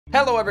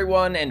Hello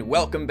everyone and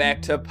welcome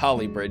back to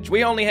Polybridge.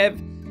 We only have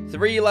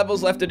 3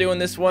 levels left to do in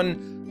this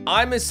one.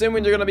 I'm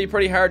assuming they're going to be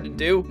pretty hard to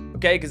do,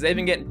 okay, because they've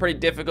been getting pretty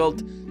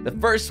difficult. The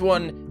first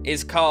one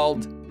is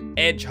called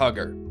Edge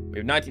Hugger. We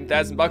have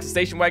 19,000 bucks, a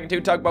station wagon, 2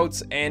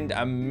 tugboats, and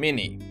a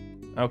mini.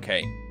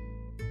 Okay.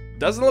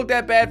 Doesn't look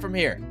that bad from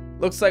here.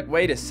 Looks like,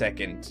 wait a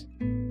second.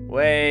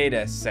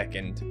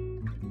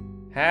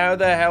 How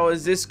the hell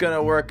is this going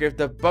to work if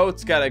the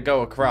boat's got to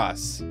go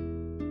across?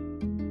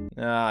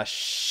 Ah,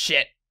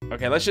 shit.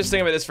 Okay, let's just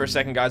think about this for a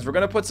second, guys. We're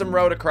gonna put some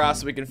road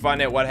across so we can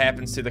find out what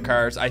happens to the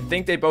cars. I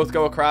think they both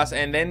go across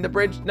and then the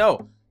bridge...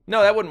 No,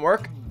 that wouldn't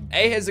work.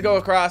 A has to go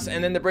across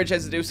and then the bridge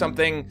has to do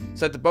something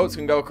so that the boats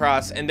can go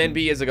across and then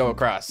B has to go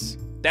across.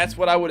 That's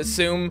what I would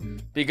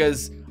assume,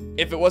 because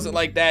if it wasn't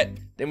like that,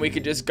 then we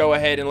could just go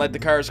ahead and let the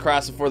cars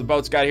cross before the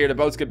boats got here. The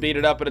boats could beat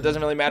it up, but it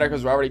doesn't really matter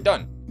because we're already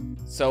done.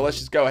 So let's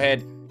just go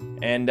ahead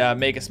and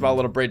make a small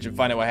little bridge and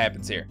find out what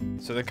happens here.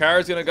 So the car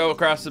is gonna go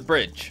across the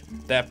bridge.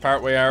 That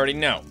part we already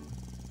know.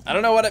 I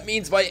don't know what it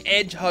means by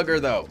edge hugger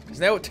though, because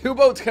now 2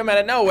 boats come out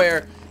of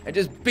nowhere and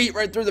just beat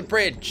right through the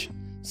bridge.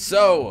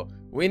 So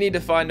we need to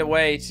find a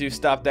way to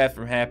stop that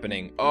from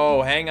happening.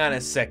 Oh, hang on a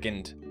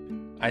second.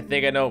 I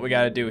think I know what we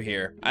gotta do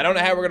here. I don't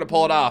know how we're gonna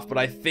pull it off, but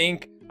I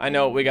think I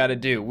know what we gotta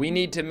do. We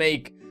need to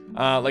make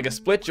like a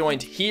split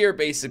joint here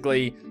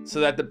basically, so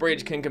that the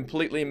bridge can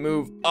completely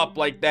move up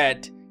like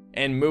that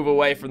and move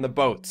away from the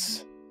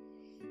boats.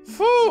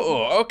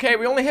 Phew, okay,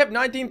 we only have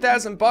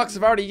 19,000 bucks.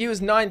 I've already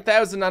used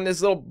 9,000 on this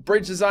little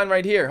bridge design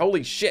right here.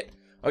 Holy shit.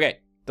 Okay,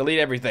 delete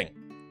everything,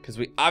 because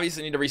we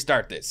obviously need to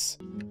restart this.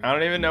 I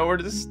don't even know where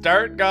to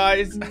start,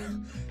 guys.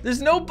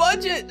 There's no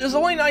budget. There's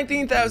only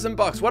 19,000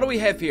 bucks. What do we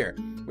have here?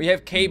 We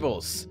have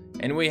cables,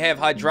 and we have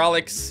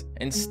hydraulics,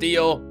 and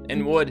steel,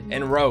 and wood,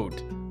 and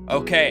road.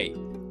 Okay,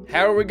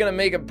 how are we gonna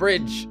make a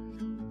bridge?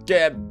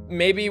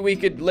 Maybe we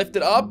could lift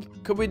it up?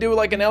 Could we do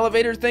like an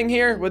elevator thing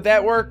here? Would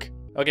that work?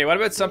 Okay, what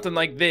about something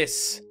like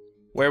this,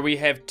 where we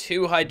have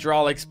 2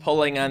 hydraulics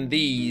pulling on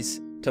these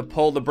to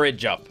pull the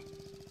bridge up?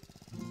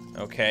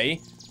 Okay,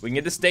 we can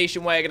get the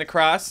station wagon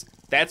across.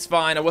 That's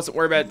fine, I wasn't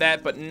worried about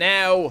that, but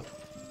now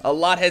a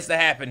lot has to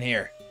happen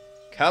here.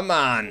 Come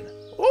on.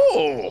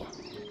 Ooh,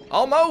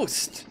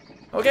 almost.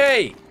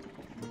 Okay,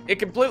 it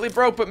completely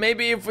broke, but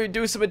maybe if we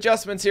do some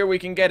adjustments here, we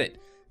can get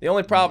it. The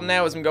only problem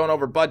now is I'm going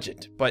over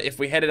budget, but if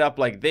we head it up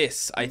like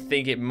this, I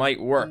think it might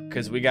work,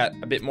 because we got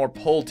a bit more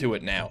pull to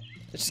it now.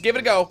 Let's just give it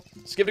a go.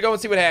 Let's give it a go and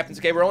see what happens.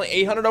 Okay, we're only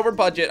 800 over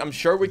budget. I'm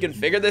sure we can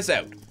figure this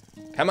out.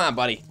 Come on,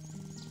 buddy.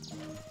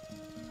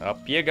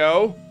 Up you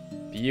go.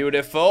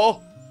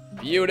 Beautiful.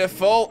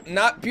 Beautiful.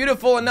 Not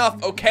beautiful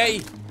enough,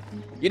 okay?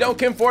 You don't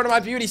conform to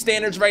my beauty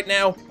standards right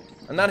now.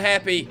 I'm not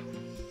happy.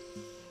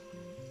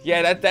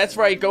 Yeah, that's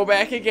right. Go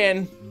back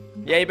again.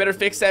 Yeah, you better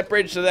fix that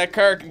bridge so that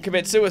car can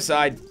commit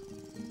suicide.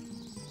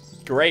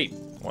 Great.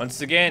 Once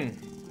again,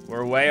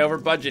 we're way over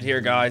budget here,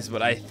 guys,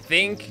 but I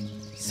think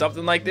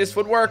something like this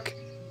would work.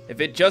 If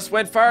it just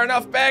went far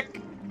enough back.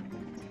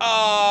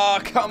 Oh,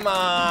 come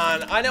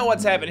on. I know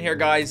what's happening here,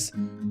 guys.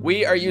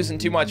 We are using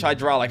too much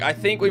hydraulic. I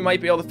think we might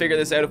be able to figure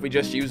this out if we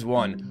just use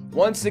 1.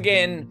 Once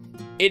again,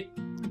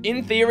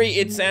 in theory,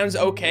 it sounds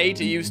okay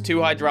to use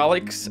 2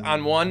 hydraulics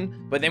on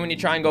 1, but then when you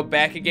try and go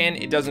back again,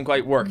 it doesn't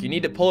quite work. You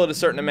need to pull it a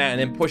certain amount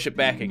and then push it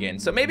back again.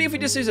 So maybe if we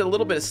just use a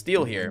little bit of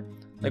steel here.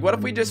 Like, what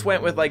if we just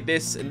went with like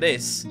this and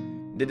this,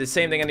 did the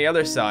same thing on the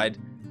other side,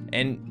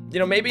 and, you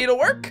know, maybe it'll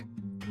work?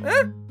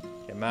 Huh?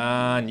 Come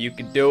on, you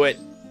can do it.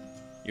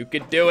 You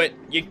could do it.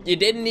 You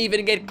didn't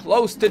even get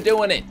close to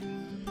doing it.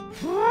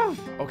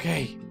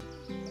 Okay.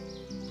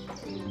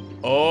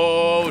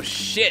 Oh,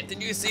 shit.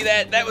 Did you see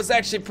that? That was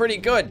actually pretty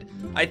good.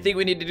 I think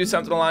we need to do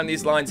something along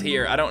these lines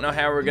here. I don't know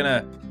how we're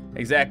gonna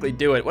exactly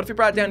do it. What if we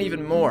brought it down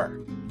even more?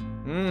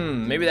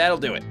 Maybe that'll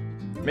do it.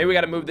 Maybe we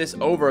gotta move this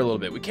over a little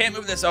bit. We can't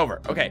move this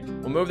over. Okay,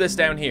 we'll move this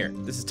down here.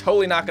 This is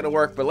totally not gonna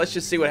work, but let's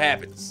just see what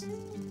happens.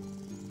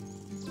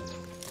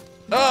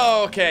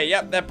 Oh, okay,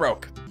 yep, that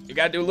broke. You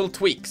gotta do little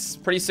tweaks.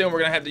 Pretty soon we're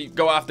gonna have to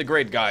go off the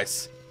grid,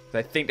 guys.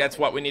 I think that's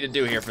what we need to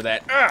do here for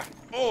that.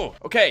 Oh,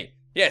 okay,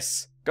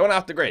 yes, going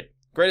off the grid.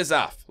 Grid is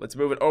off. Let's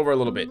move it over a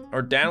little bit,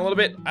 or down a little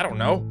bit. I don't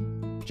know.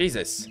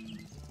 Jesus.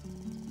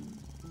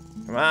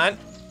 Come on.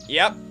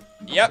 Yep.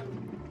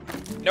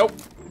 Nope.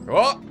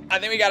 Oh, I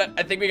think we got it.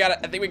 I think we got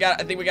it.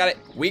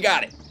 We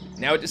got it.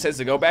 Now it just says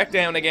to go back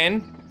down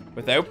again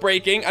without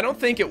breaking. I don't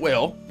think it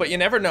will, but you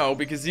never know,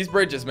 because these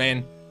bridges,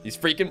 man, these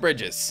freaking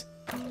bridges.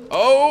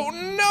 Oh,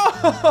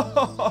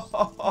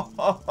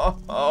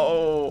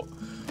 no!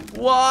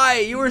 Why?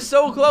 You were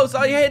so close.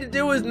 All you had to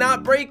do was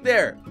not break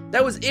there.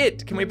 That was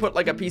it. Can we put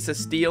like a piece of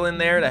steel in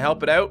there to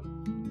help it out?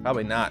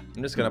 Probably not.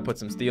 I'm just gonna put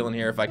some steel in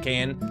here if I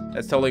can.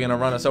 That's totally gonna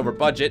run us over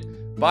budget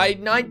by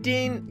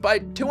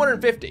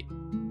 250.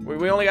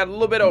 We only got a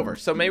little bit over,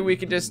 so maybe we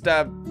can just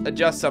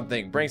adjust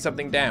something, bring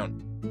something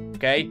down.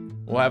 Okay,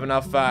 we'll have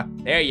enough.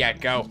 There you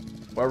go.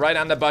 We're right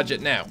on the budget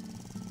now.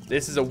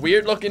 This is a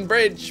weird looking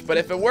bridge, but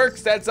if it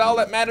works, that's all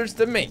that matters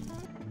to me.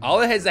 All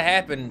that has to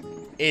happen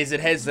is it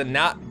has to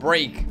not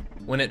break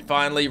when it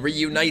finally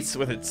reunites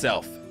with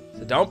itself.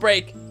 So don't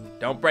break,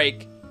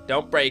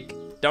 Don't break.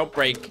 Don't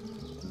break.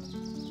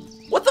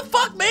 What the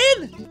fuck,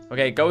 man?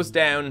 Okay, it goes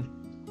down.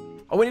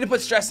 Oh, we need to put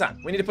stress on.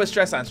 We need to put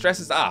stress on. Stress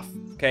is off.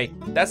 Okay,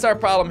 that's our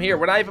problem here.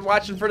 We're not even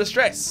watching for the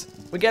stress.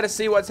 We gotta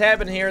see what's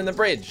happening here in the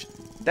bridge.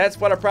 That's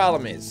what our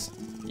problem is.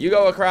 You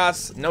go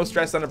across, no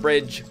stress on the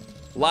bridge.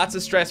 Lots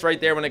of stress right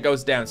there when it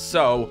goes down.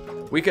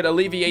 So, we could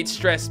alleviate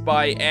stress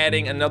by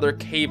adding another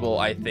cable,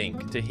 I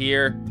think, to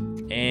here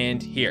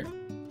and here.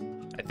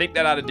 I think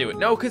that ought to do it.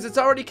 No, because it's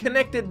already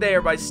connected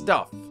there by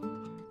stuff.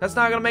 That's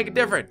not gonna make a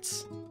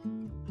difference.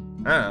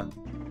 I don't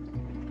know.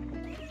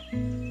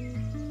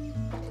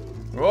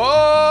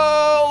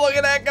 Whoa, look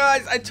at that,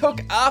 guys. I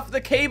took off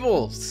the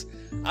cables.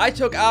 I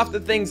took off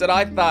the things that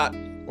I thought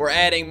were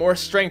adding more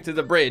strength to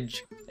the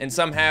bridge, and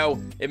somehow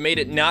it made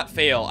it not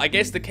fail. I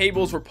guess the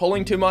cables were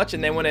pulling too much,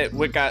 and then when it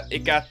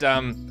got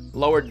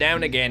lowered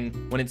down again,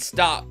 when it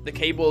stopped, the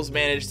cables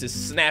managed to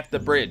snap the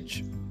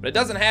bridge. But it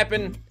doesn't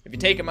happen if you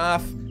take them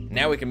off.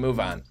 Now we can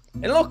move on.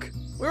 And look,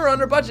 we were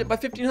under budget by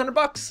 1,500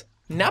 bucks.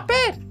 Not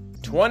bad.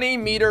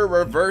 20-meter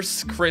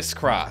reverse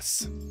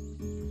crisscross.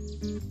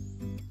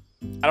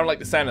 I don't like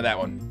the sound of that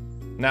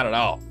one. Not at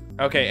all.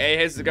 Okay,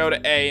 A has to go to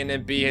A, and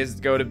then B has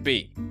to go to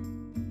B.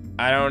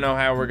 I don't know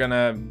how we're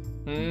gonna...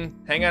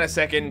 hang on a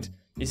second.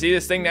 You see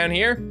this thing down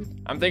here?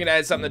 I'm thinking that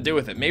had something to do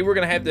with it. Maybe we're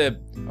gonna have to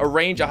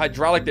arrange a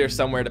hydraulic there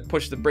somewhere to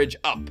push the bridge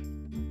up.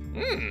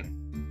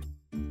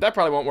 That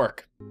probably won't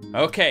work.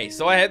 Okay,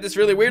 so I have this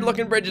really weird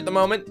looking bridge at the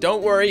moment.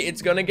 Don't worry,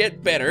 it's gonna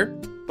get better.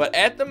 But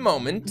at the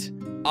moment,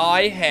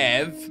 I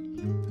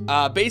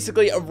have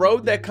basically a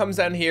road that comes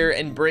down here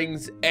and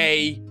brings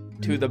A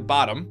to the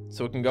bottom,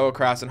 so it can go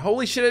across. And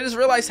holy shit, I just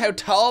realized how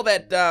tall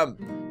that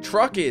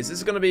truck is. This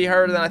is gonna be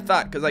harder than I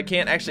thought, because I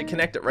can't actually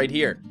connect it right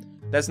here.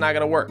 That's not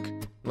gonna work,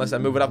 unless I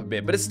move it up a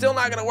bit, but it's still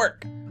not gonna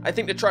work. I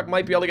think the truck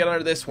might be able to get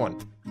under this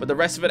one, but the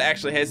rest of it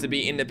actually has to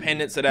be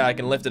independent so that I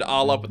can lift it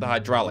all up with the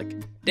hydraulic.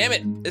 Damn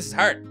it, this is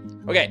hard.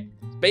 Okay,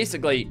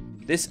 basically,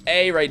 this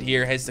A right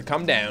here has to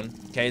come down.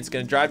 Okay, it's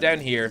gonna drive down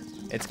here.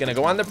 It's gonna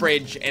go on the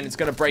bridge, and it's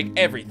gonna break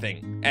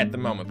everything at the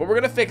moment. But we're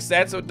gonna fix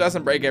that so it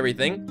doesn't break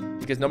everything,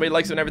 because nobody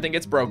likes when everything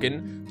gets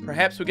broken.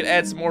 Perhaps we could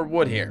add some more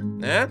wood here.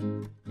 Huh?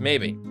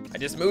 Maybe. I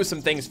just moved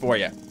some things for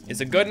you.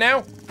 Is it good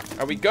now?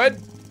 Are we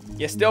good?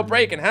 You're still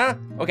breaking, huh?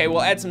 Okay,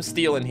 we'll add some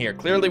steel in here.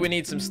 Clearly we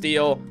need some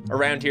steel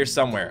around here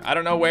somewhere. I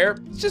don't know where.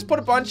 Let's just put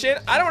a bunch in.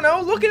 I don't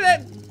know. Look at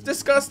that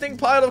disgusting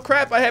pile of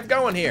crap I have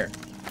going here.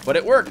 But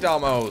it worked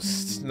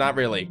almost. Not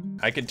really.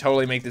 I could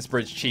totally make this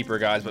bridge cheaper,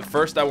 guys, but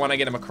first I want to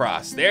get him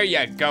across. There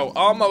you go.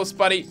 Almost,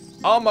 buddy.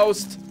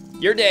 Almost.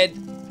 You're dead,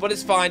 but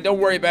it's fine. Don't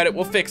worry about it.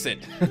 We'll fix it.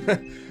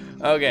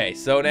 Okay,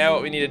 so now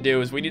what we need to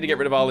do is we need to get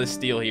rid of all this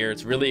steel here.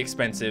 It's really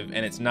expensive,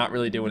 and it's not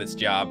really doing its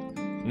job.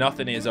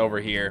 Nothing is over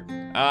here.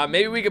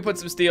 Maybe we could put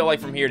some steel like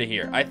from here to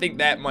here. I think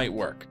that might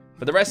work.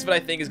 But the rest of it I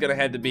think is gonna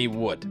have to be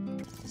wood.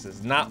 This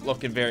is not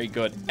looking very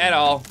good at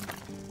all.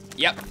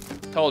 Yep,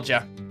 told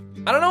ya.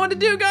 I don't know what to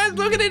do, guys.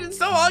 Look at it, it's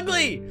so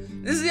ugly.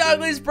 This is the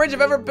ugliest bridge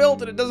I've ever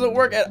built, and it doesn't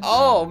work at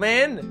all,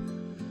 man.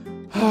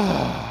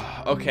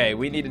 Okay,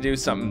 we need to do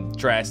something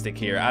drastic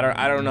here.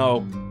 I don't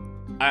know.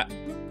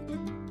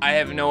 I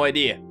have no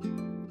idea.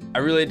 I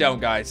really don't,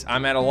 guys.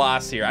 I'm at a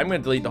loss here. I'm gonna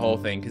delete the whole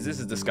thing because this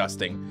is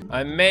disgusting.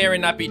 I may or may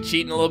not be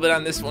cheating a little bit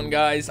on this one,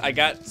 guys. I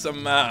got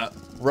some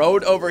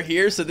road over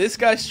here, so this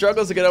guy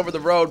struggles to get over the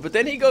road, but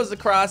then he goes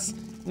across.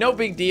 No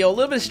big deal. A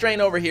little bit of strain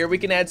over here. We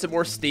can add some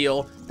more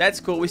steel. That's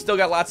cool. We still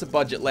got lots of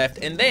budget left.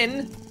 And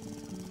then,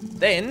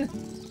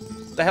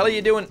 the hell are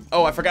you doing?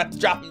 Oh, I forgot to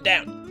drop him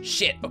down.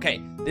 Shit.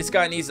 Okay, this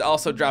guy needs to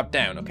also drop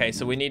down. Okay,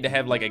 so we need to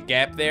have like a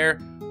gap there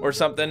or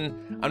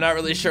something. I'm not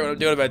really sure what I'm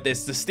doing about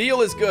this. The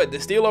steel is good. The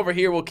steel over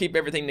here will keep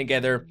everything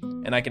together,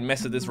 and I can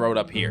mess with this road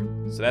up here.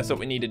 So that's what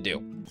we need to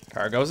do.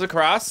 Car goes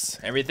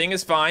across. Everything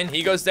is fine.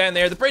 He goes down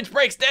there. The bridge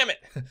breaks. Damn it.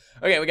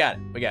 Okay, we got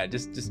it. We got it.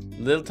 Just a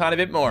little tiny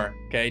bit more.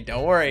 Okay,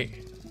 don't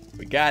worry.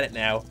 We got it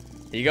now.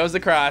 He goes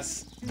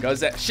across. Goes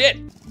that. Shit.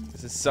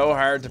 This is so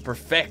hard to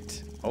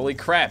perfect. Holy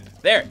crap.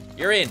 There.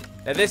 You're in.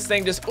 Now this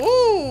thing just.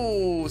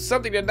 Ooh.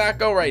 Something did not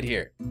go right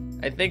here.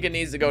 I think it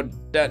needs to go.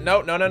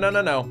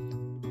 No.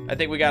 I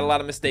think we got a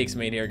lot of mistakes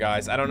made here,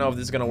 guys. I don't know if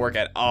this is gonna work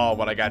at all,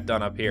 what I got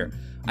done up here.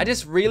 I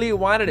just really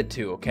wanted it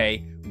to,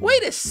 okay?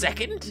 Wait a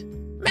second.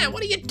 Matt,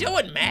 what are you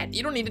doing, Matt?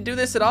 You don't need to do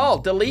this at all.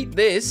 Delete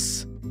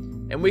this,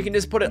 and we can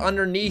just put it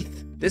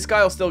underneath. This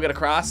guy will still get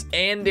across,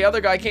 and the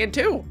other guy can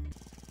too.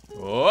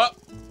 Oh,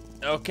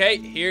 okay,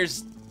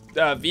 here's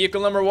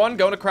vehicle number 1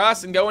 going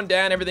across and going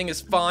down. Everything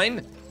is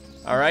fine.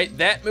 All right,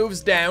 that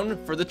moves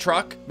down for the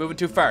truck. Moving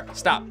too far.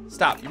 Stop.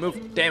 You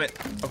move. Damn it.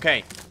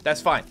 Okay,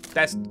 that's fine.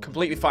 That's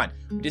completely fine.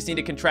 We just need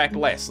to contract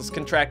less. Let's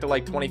contract to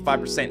like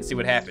 25% and see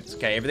what happens.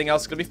 Okay, everything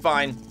else is gonna be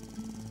fine.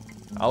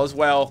 All is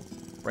well.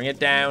 Bring it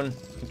down.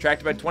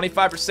 Contract about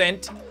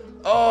 25%.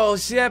 Oh,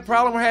 see that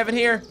problem we're having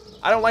here?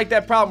 I don't like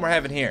that problem we're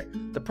having here.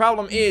 The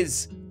problem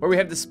is where we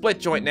have the split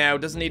joint now.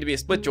 It doesn't need to be a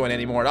split joint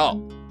anymore at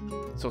all.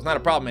 So it's not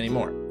a problem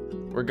anymore.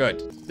 We're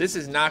good. This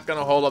is not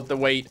gonna hold up the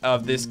weight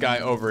of this guy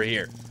over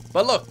here.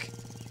 But look,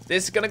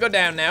 this is gonna go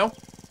down now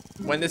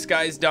when this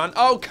guy's done.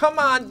 Oh, come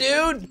on,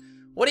 dude.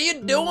 What are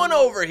you doing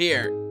over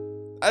here?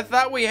 I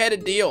thought we had a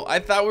deal. I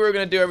thought we were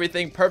gonna do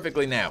everything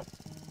perfectly now.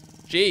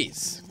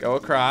 Jeez. Go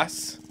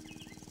across.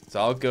 It's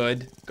all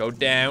good. Go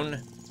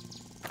down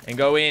and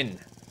go in.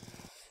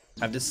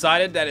 I've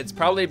decided that it's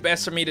probably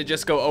best for me to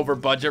just go over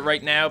budget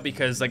right now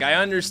because, like, I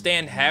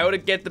understand how to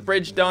get the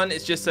bridge done.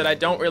 It's just that I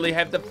don't really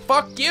have the—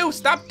 Fuck you!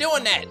 Stop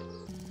doing that!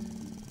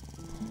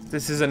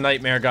 This is a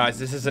nightmare, guys.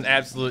 This is an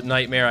absolute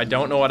nightmare. I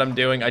don't know what I'm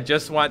doing. I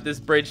just want this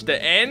bridge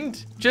to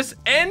end. Just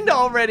end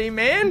already,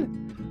 man.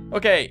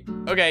 Okay,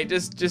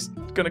 just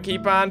gonna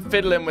keep on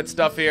fiddling with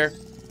stuff here.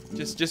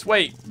 Just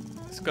wait.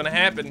 It's gonna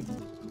happen.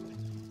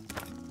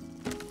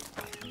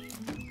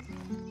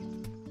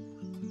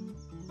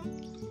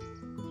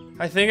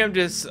 I think I'm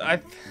just—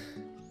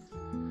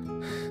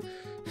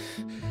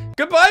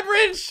 Goodbye,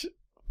 bridge!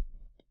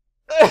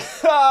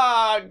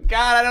 Oh,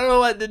 God, I don't know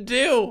what to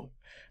do.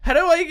 How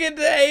do I get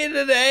to A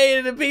to the A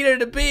and the B to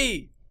the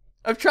B?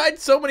 I've tried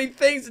so many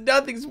things and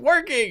nothing's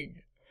working.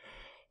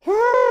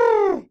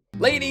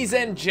 Ladies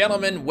and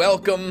gentlemen,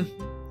 welcome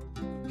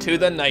to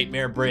the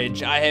Nightmare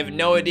Bridge. I have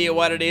no idea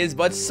what it is,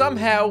 but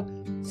somehow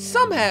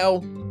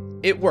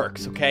it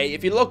works, okay?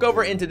 If you look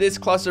over into this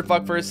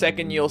clusterfuck for a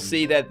second, you'll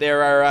see that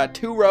there are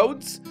 2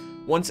 roads.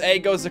 Once A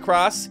goes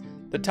across,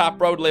 the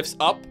top road lifts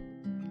up.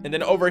 And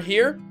then over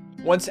here,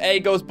 once A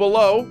goes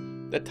below,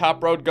 the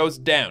top road goes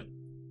down.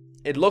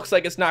 It looks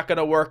like it's not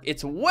gonna work.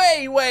 It's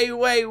way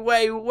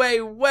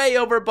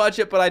over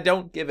budget, but I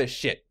don't give a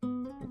shit.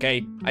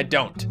 Okay? I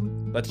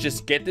don't. Let's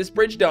just get this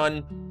bridge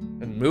done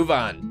and move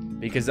on,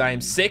 because I am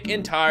sick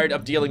and tired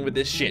of dealing with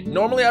this shit.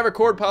 Normally I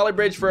record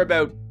Polybridge for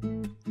about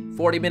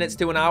 40 minutes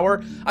to an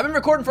hour. I've been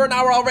recording for an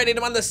hour already and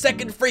I'm on the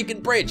 2nd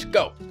freaking bridge.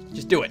 Go.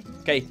 Just do it.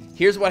 Okay?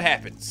 Here's what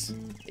happens.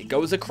 It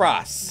goes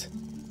across.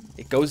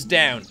 It goes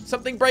down.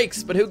 Something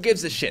breaks, but who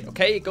gives a shit,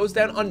 okay? It goes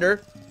down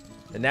under,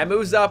 and that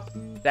moves up.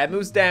 That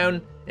moves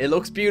down. It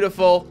looks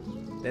beautiful.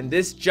 Then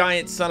this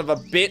giant son of a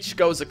bitch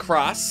goes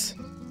across.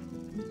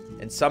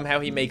 And somehow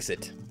he makes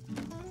it.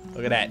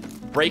 Look at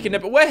that. Breaking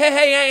it. Wait,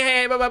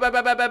 hey.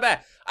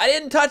 I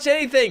didn't touch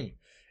anything.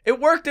 It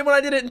worked when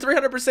I did it in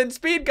 300%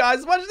 speed,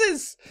 guys. Watch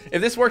this.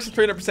 If this works at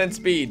 300%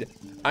 speed,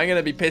 I'm going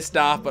to be pissed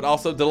off, but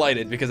also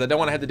delighted because I don't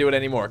want to have to do it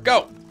anymore.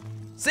 Go.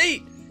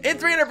 See? In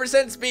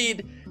 300%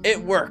 speed,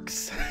 it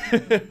works.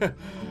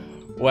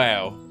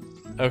 Wow.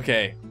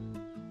 Okay.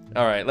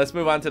 All right, let's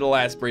move on to the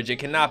last bridge. It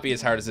cannot be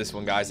as hard as this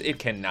one, guys. It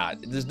cannot.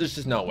 There's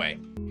just no way.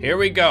 Here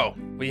we go.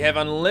 We have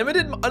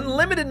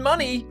unlimited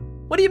money.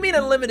 What do you mean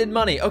unlimited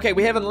money? Okay,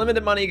 we have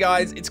unlimited money,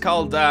 guys. It's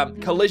called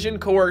Collision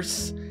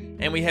Course,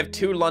 and we have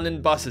 2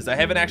 London buses. I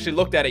haven't actually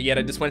looked at it yet.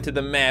 I just went to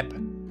the map.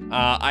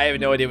 I have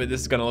no idea what this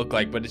is gonna look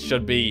like, but it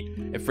should be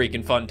a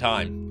freaking fun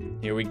time.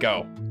 Here we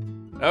go.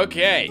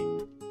 Okay.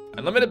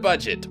 Unlimited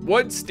budget.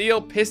 Wood,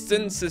 steel,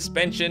 piston,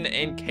 suspension,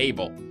 and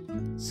cable.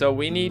 So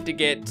we need to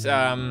get,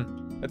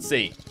 let's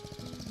see.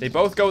 They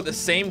both go at the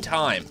same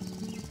time.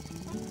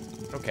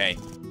 Okay.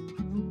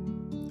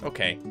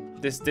 Okay.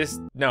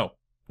 No.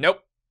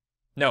 Nope.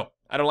 No,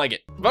 I don't like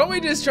it. Why don't we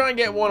just try and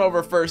get one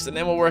over first, and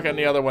then we'll work on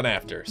the other one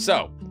after.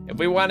 So, if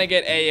we want to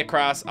get A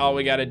across, all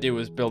we gotta do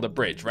is build a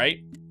bridge,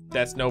 right?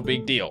 That's no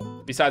big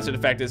deal. Besides the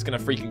fact that it's gonna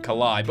freaking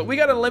collide. But we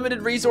got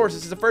unlimited resources.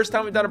 It's the first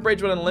time we've done a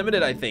bridge with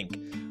unlimited, I think.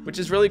 Which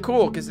is really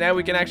cool, because now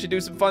we can actually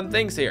do some fun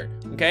things here,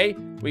 okay?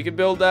 We can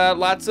build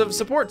lots of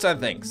supports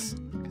on things,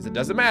 because it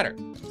doesn't matter.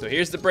 So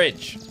here's the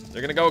bridge.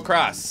 They're gonna go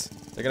across.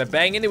 They're gonna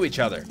bang into each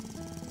other.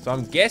 So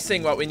I'm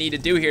guessing what we need to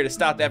do here to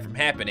stop that from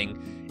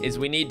happening is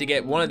we need to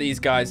get one of these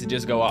guys to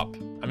just go up.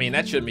 I mean,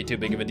 that shouldn't be too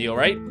big of a deal,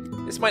 right?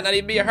 This might not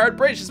even be a hard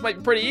bridge. This might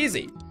be pretty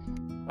easy.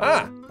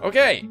 Ah,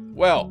 okay.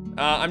 Well,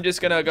 I'm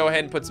just gonna go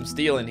ahead and put some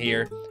steel in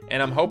here,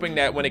 and I'm hoping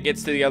that when it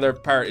gets to the other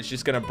part, it's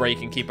just gonna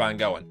break and keep on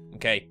going,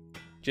 okay?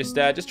 Just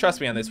trust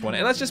me on this one.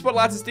 And let's just put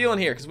lots of steel in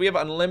here, because we have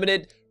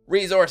unlimited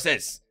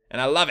resources, and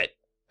I love it.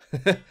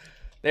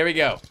 There we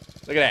go.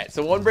 Look at that.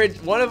 So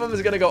one of them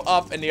is gonna go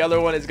up, and the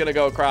other one is gonna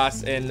go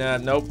across, and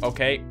nope,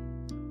 okay.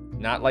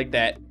 Not like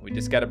that. We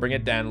just gotta bring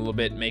it down a little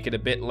bit, make it a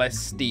bit less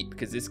steep,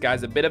 because this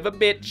guy's a bit of a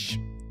bitch.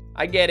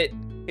 I get it.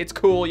 It's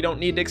cool. You don't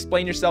need to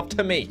explain yourself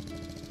to me.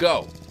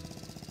 Go.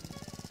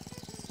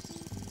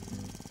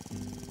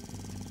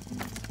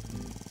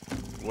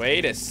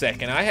 Wait a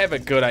second. I have a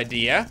good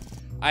idea.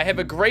 I have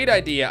a great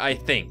idea, I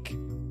think.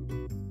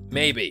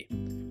 Maybe.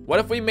 What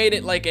if we made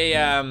it like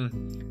a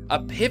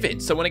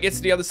pivot, so when it gets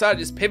to the other side, it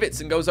just pivots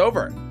and goes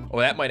over? Oh,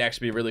 that might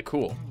actually be really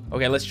cool.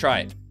 Okay, let's try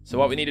it. So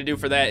what we need to do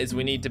for that is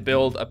we need to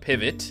build a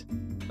pivot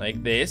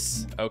like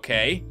this,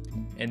 okay?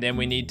 And then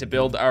we need to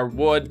build our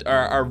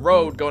our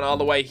road going all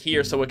the way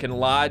here so it can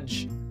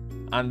lodge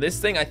on this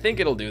thing. I think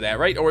it'll do that,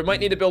 right? Or we might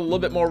need to build a little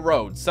bit more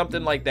road,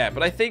 something like that.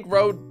 But I think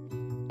road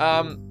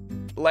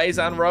lays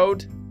on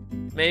road,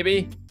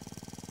 maybe.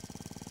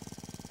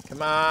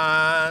 Come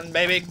on,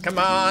 baby, come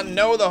on.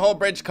 No, the whole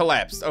bridge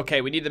collapsed.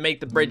 Okay, we need to make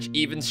the bridge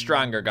even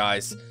stronger,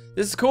 guys.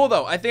 This is cool,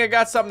 though. I think I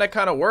got something that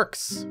kind of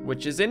works,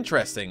 which is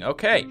interesting.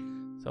 Okay,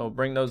 so we'll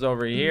bring those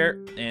over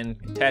here and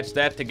attach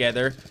that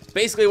together.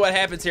 Basically, what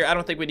happens here, I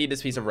don't think we need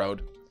this piece of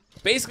road.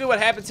 Basically what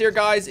happens here,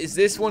 guys, is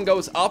this one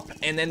goes up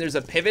and then there's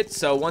a pivot.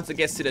 So once it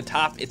gets to the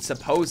top, it's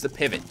supposed to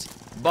pivot.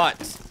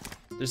 But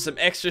there's some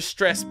extra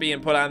stress being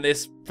put on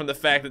this from the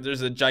fact that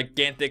there's a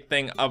gigantic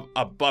thing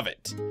above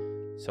it.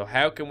 So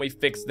how can we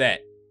fix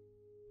that?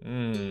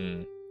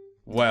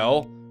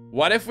 Well,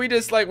 what if we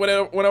just like went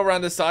over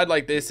on the side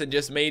like this and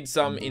just made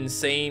some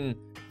insane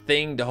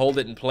thing to hold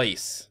it in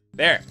place?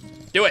 There.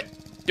 Do it.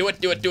 Do it,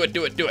 do it, do it,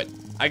 do it, do it.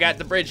 I got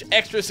the bridge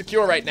extra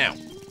secure right now.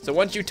 So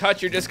once you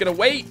touch, you're just gonna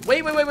wait.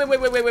 Wait. You're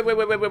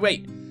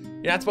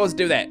not supposed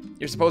to do that.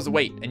 You're supposed to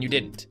wait, and you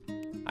didn't.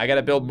 I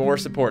gotta build more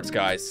supports,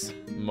 guys.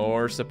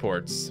 More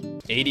supports.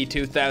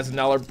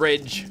 $82,000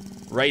 bridge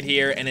right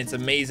here, and it's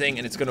amazing,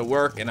 and it's gonna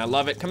work, and I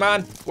love it. Come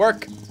on,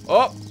 work.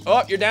 Oh,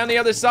 you're down the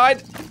other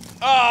side.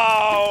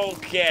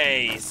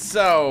 Okay,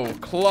 so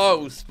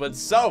close, but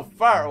so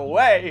far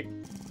away.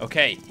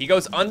 Okay, he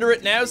goes under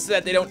it now so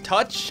that they don't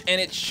touch, and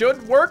it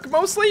should work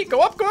mostly. Go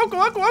up, go up, go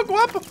up, go up, go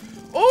up.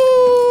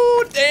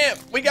 Oh, damn.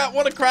 We got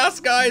one across,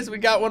 guys. We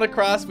got one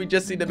across. We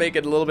just need to make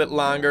it a little bit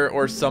longer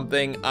or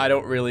something. I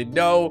don't really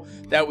know.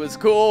 That was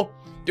cool.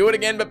 Do it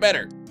again, but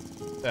better.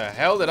 The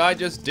hell did I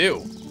just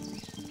do?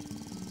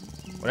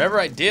 Whatever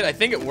I did, I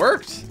think it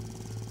worked.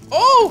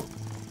 Oh!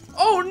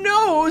 Oh,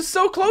 no. It was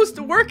so close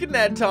to working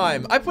that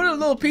time. I put a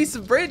little piece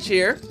of bridge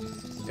here.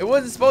 It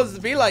wasn't supposed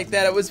to be like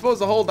that. It was supposed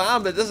to hold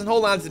on, but it doesn't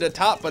hold on to the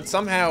top. But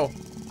somehow,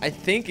 I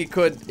think it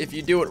could, if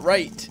you do it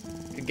right,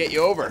 could get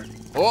you over.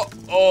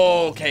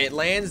 Oh, okay, it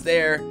lands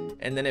there,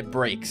 and then it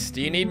breaks. Do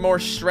you need more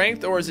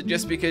strength, or is it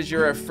just because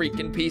you're a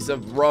freaking piece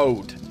of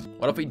road?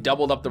 What if we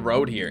doubled up the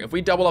road here? If we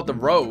double up the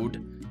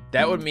road,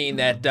 that would mean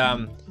that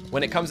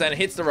when it comes down and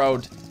hits the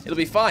road, it'll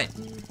be fine,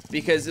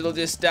 because it'll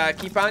just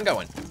keep on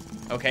going.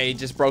 Okay,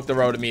 just broke the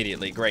road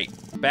immediately. Great.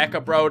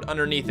 Backup road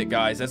underneath it,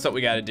 guys. That's what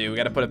we gotta do. We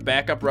gotta put a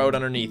backup road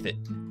underneath it,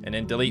 and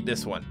then delete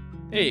this one.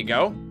 There you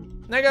go.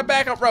 Now I got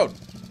backup road.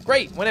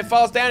 Great. When it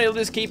falls down, it'll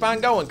just keep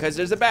on going, because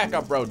there's a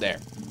backup road there.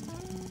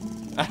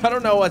 I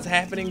don't know what's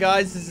happening,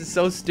 guys. This is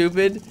so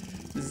stupid.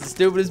 This is the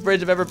stupidest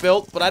bridge I've ever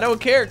built, but I don't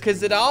care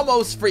because it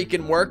almost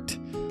freaking worked.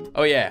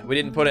 Oh yeah, we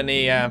didn't put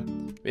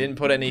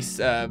any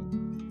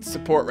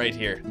support right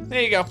here.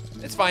 There you go.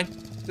 It's fine.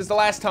 This is the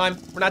last time.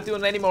 We're not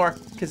doing it anymore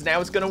because now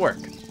it's gonna work.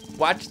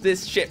 Watch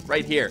this shit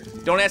right here.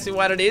 Don't ask me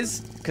what it is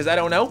because I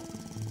don't know,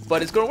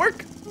 but it's gonna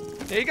work.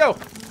 There you go.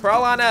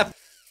 Crawl on up.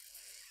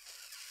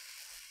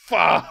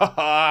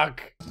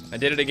 Fuck. I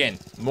did it again.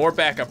 More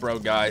backup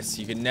road, guys.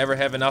 You can never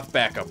have enough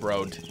backup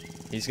road.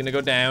 He's gonna go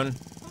down.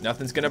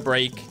 Nothing's gonna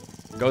break.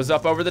 Goes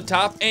up over the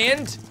top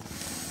and...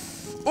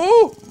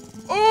 Ooh!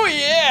 Oh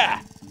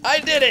yeah! I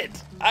did it!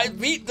 I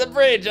beat the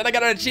bridge and I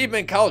got an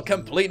achievement called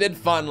Completed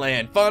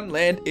Funland.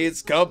 Funland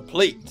is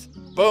complete.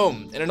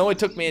 Boom. And it only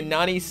took me a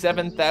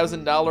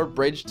 $97,000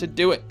 bridge to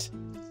do it.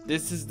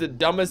 This is the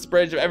dumbest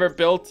bridge I've ever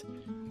built.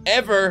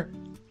 Ever.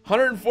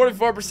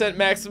 144%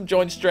 maximum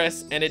joint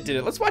stress, and it did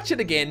it. Let's watch it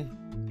again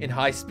in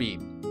high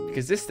speed,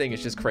 because this thing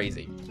is just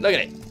crazy. Look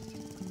at it.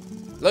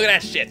 Look at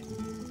that shit.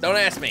 Don't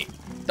ask me.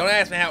 Don't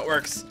ask me how it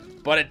works,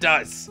 but it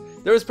does.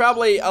 There was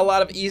probably a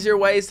lot of easier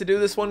ways to do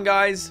this one,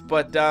 guys,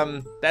 but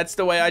that's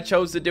the way I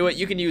chose to do it.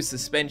 You can use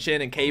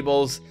suspension and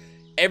cables.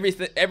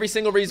 Every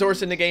single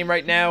resource in the game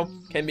right now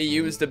can be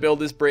used to build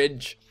this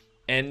bridge,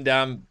 and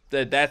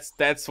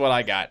that's what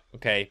I got,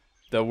 okay?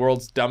 The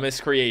world's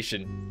dumbest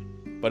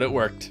creation, but it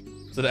worked.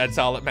 So that's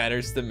all that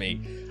matters to me.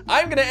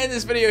 I'm gonna end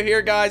this video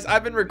here, guys.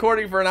 I've been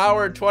recording for an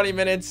hour and 20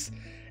 minutes,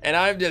 and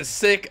I'm just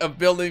sick of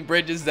building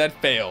bridges that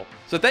fail.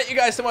 So thank you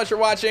guys so much for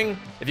watching.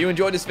 If you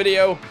enjoyed this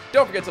video,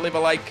 don't forget to leave a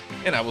like,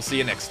 and I will see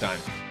you next time.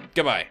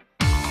 Goodbye.